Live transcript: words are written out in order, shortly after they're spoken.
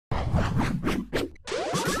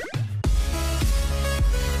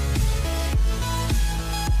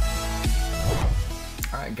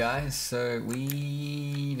guys, so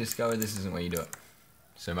we discovered this isn't where you do it.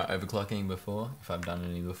 So my overclocking before, if I've done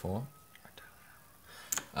any before,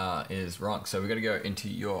 is wrong. So we're going to go into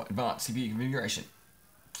your advanced CPU configuration,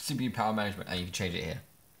 CPU power management, and you can change it here.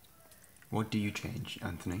 What do you change,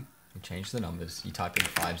 Anthony? You change the numbers, you type in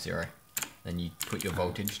 50, then you put your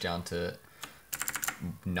voltage down to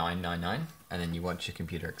 999, and then you watch your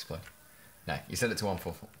computer explode. No, you set it to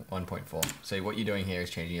 1.4. So what you're doing here is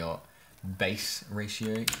changing your base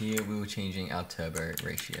ratio. Here we were changing our turbo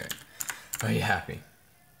ratio. Are you happy?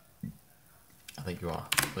 I think you are.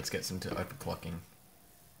 Let's get some to overclocking.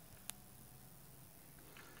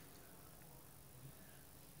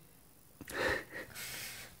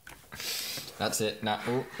 That's it. Now,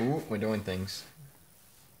 ooh, we're doing things.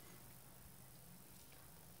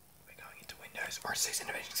 We're going into Windows R6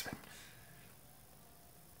 Innovation Spring.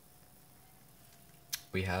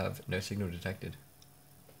 We have no signal detected.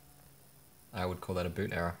 I would call that a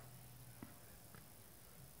boot error.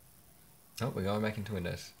 Oh, we're going back into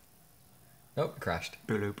Windows. Oh, it crashed.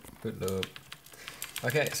 Boot loop. Boot loop.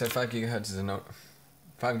 Okay, so 5 gigahertz is a no.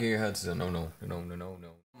 5 gigahertz is a no. Oh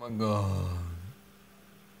my god.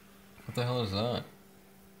 What the hell is that?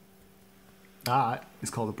 That is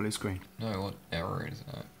called a blue screen. No, what error is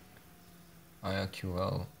that?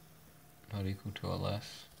 IRQL not equal to or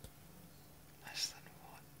less. Less than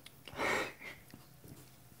what?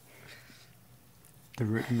 The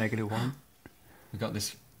root of -1. We got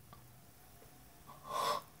this.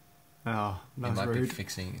 Oh, It that's might be rude.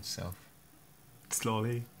 fixing itself.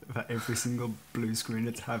 Slowly, for every single blue screen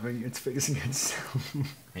it's having, it's fixing itself.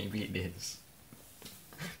 Maybe it is.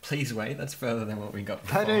 Please wait, that's further than what we got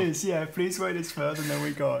before. That is, yeah, please wait, it's further than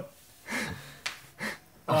we got.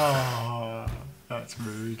 Oh, that's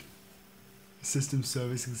rude. System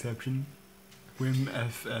service exception.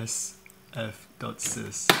 wimfsf.sys.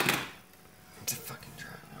 It's a fucking try.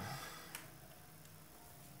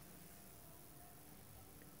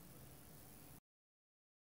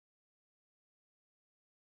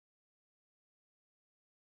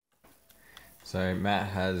 So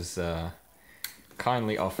Matt has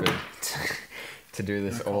kindly offered to do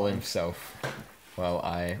this all himself while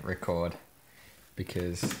I record,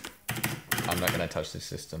 because I'm not going to touch this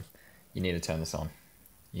system. You need to turn this on.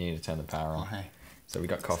 You need to turn the power on. Oh, hey. So we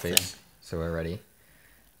got coffee, so we're ready.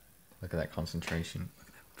 Look at that concentration. Look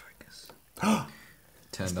at that focus.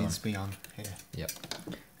 Turned on. Needs to be on here. Yep.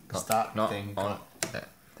 Because that thing on. There.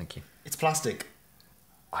 Thank you. It's plastic.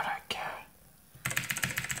 I don't care.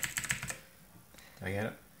 Did I get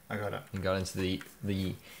it? I got it. You got into the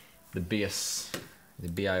BIOS, the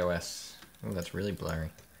BIOS. Oh, that's really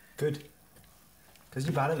blurry. Good. Because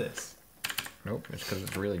you're bad at this. Nope, it's because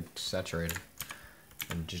it's really saturated.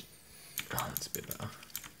 And just, oh, that's a bit better.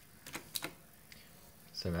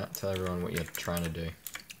 So Matt, tell everyone what you're trying to do.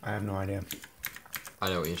 I have no idea. I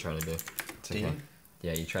know what you're trying to do. It's Do you?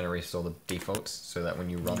 Yeah, you're trying to restore the defaults so that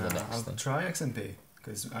when you run the next I'll thing. try XMP,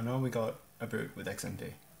 because I know we got a boot with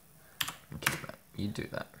XMP. Okay, Matt, you do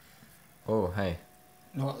that. Oh, hey.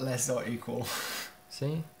 Not less or equal.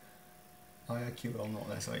 See? IRQL not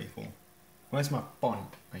less or equal. Where's my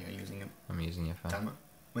phone? Are you using it? I'm using your phone. Damn it.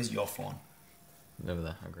 Where's your phone? Over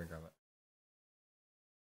there, I'm going to grab it.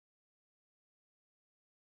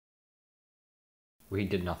 We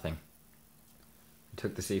did nothing. We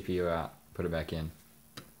took the CPU out, put it back in.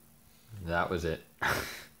 That was it.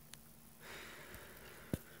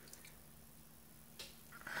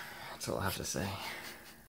 That's all I have to say.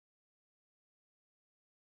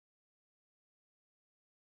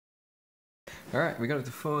 Alright, we got it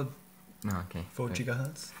to 4... No, okay. 4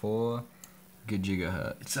 gigahertz? 4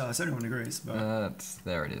 gigahertz. It's 71 degrees, but...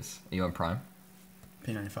 There it is. Are you on Prime?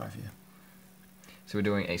 P95, yeah. So we're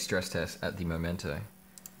doing a stress test at the Momento.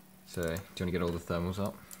 So, do you want to get all the thermals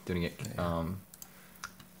up? Do you want to get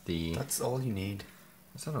the... That's all you need.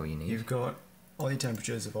 That's not all you need. You've got all your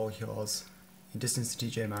temperatures of all yours, your distance to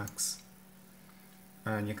TJ max,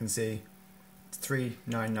 and you can see it's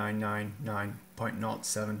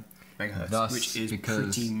 39999.07 megahertz, Thus, which is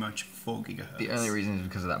pretty much 4 gigahertz. The only reason is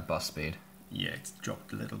because of that bus speed. Yeah, it's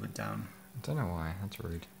dropped a little bit down. I don't know why, that's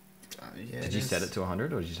rude. Yeah, Did you set it to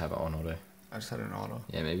 100 or did you just have it on auto? I just had an auto.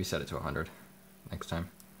 Yeah, maybe set it to 100 next time.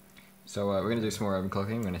 So we're going to do some more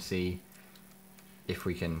overclocking. We're going to see if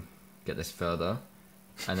we can get this further.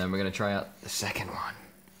 And then we're going to try out the second one.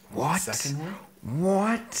 What? Second one?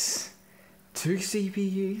 What? 2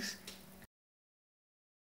 CPUs?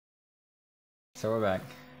 So we're back.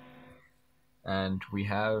 And we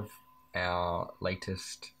have our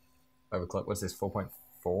latest overclock. What's this,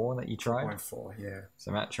 4.4 that you tried? 4.4, yeah.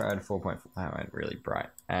 So Matt tried 4.4. That went really bright.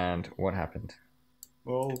 And what happened?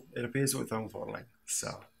 Well, it appears we're throttling,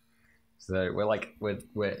 so So we're like we're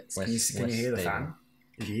Can you hear the stable. fan?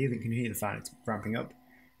 Can you hear the fan? It's ramping up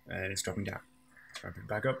and it's dropping down. It's ramping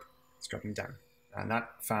back up. It's dropping down. And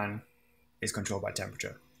that fan is controlled by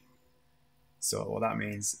temperature. So what that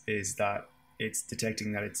means is that it's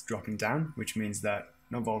detecting that it's dropping down, which means that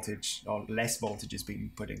no voltage or less voltage is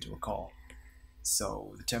being put into a core.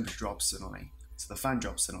 So the temperature drops suddenly. So the fan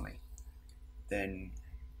drops suddenly. Then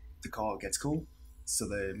the core gets cool. So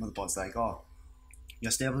the motherboard's like, oh,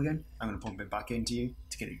 you're stable again. I'm going to pump it back into you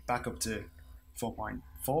to get it back up to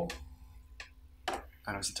 4.4. And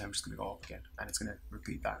obviously the temperature's going to go up again. And it's going to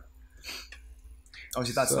repeat that.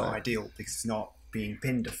 Obviously that's not ideal because it's not being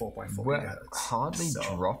pinned to 4.4 We're gigahertz. hardly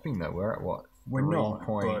dropping though. We're at what? We're not,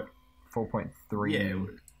 but 4.3.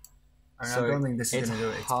 yeah. So I don't think this is going to do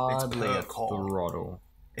it. It's hardly per a core. throttle.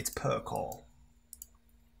 It's per core.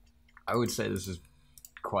 I would say this is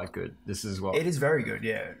quite good. This is what it is very good.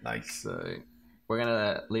 Yeah, like so. We're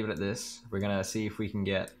gonna leave it at this. We're gonna see if we can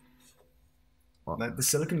get. Like the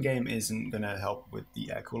silicon game isn't gonna help with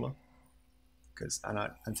the air cooler, because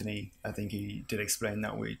Anthony, I think he did explain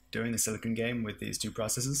that we're doing the silicon game with these two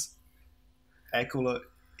processors. Air cooler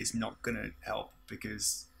is not gonna help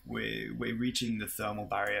because we're reaching the thermal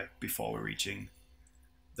barrier before we're reaching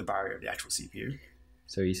the barrier of the actual CPU.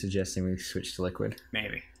 So are you suggesting we switch to liquid?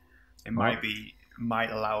 Maybe it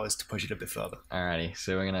might allow us to push it a bit further. Alrighty,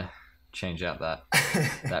 so we're gonna change out that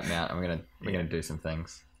mount, and we're gonna do some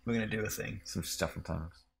things. We're gonna do a thing. Some stuff and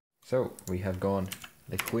times. So we have gone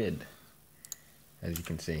liquid, as you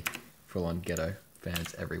can see, full on ghetto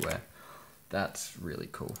fans everywhere. That's really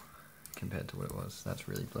cool compared to what it was. That's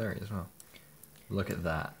really blurry as well. Look at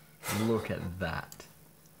that. Look at that.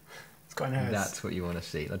 It's quite nice. That's what you want to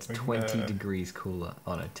see. That's 20 degrees cooler.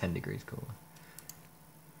 Oh no, 10 degrees cooler.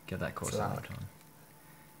 Get that course on.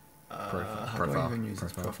 How do I even use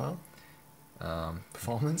this profile?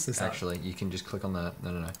 Performance is actually you can just click on the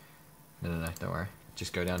no, don't worry,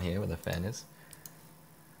 just go down here where the fan is.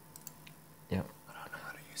 Yep. I don't know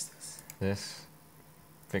how to use this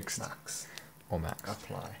fixed max or max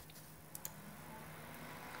apply.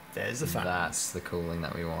 There's the fan. That's the cooling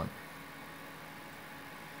that we want.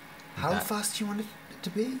 How fast do you want it to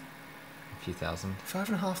be? A few thousand.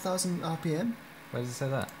 5,500 RPM. Where does it say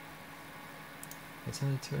that? It's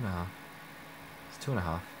only 2.5. It's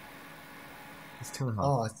 2.5. It's 2.5.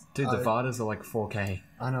 Oh, dude, the VADAs are like 4K.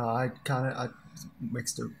 I know. I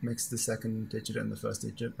mixed the second digit and the first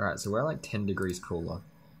digit. All right, so we're like 10 degrees cooler.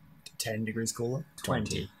 10 degrees cooler.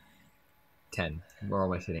 20. 10. We're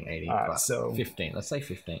almost hitting 80. But so 15. Let's say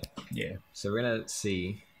 15. Yeah. So we're gonna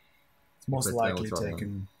see. It's most likely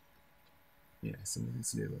taken. Yeah, something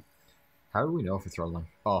to do with. How do we know if we're throttling?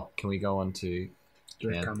 Oh, can we go on to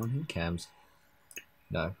cam on here? Cams?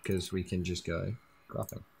 No, because we can just go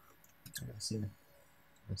graphing. Let's see.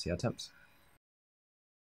 Let's see our temps.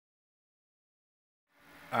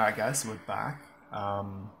 Alright guys, so we're back.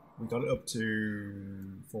 We got it up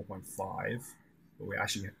to 4.5, but we're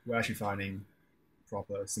actually finding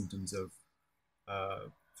proper symptoms of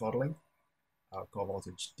throttling. Our core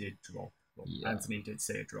voltage did drop. Well, yeah. Anthony did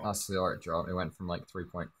say it dropped. I saw it drop. It went from like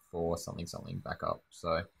 3.4 something back up.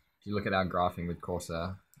 So if you look at our graphing with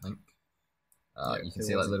Corsair link, you can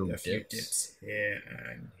see like little dips here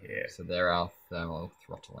and here. So they're our thermal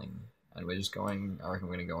throttling, and we're just going. I reckon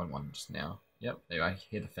we're gonna go on one just now. Yep, there I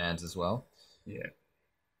hear the fans as well. Yeah.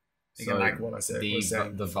 So like what I said,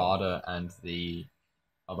 the VADA and the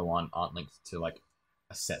other one aren't linked to like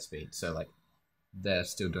a set speed, so like they're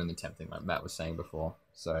still doing the temp thing, like Matt was saying before.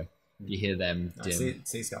 So you hear them dim.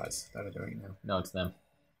 It's these guys that are doing it now. No, it's them.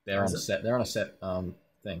 They're on a set. They're on a set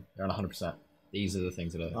thing. They're on 100%. These are the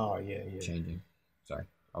things that are changing. Sorry,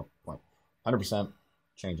 I'll point. 100%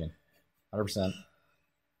 changing. 100%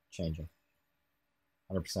 changing.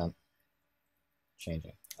 100%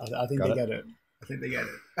 changing. I think they get it. I think they get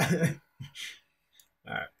it.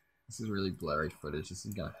 Alright. This is really blurry footage. This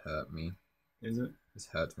is gonna hurt me. Is it? This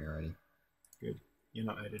hurts me already. Good. You're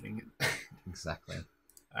not editing it. Exactly.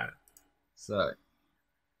 Alright. So,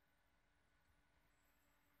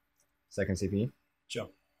 second CPU. Sure.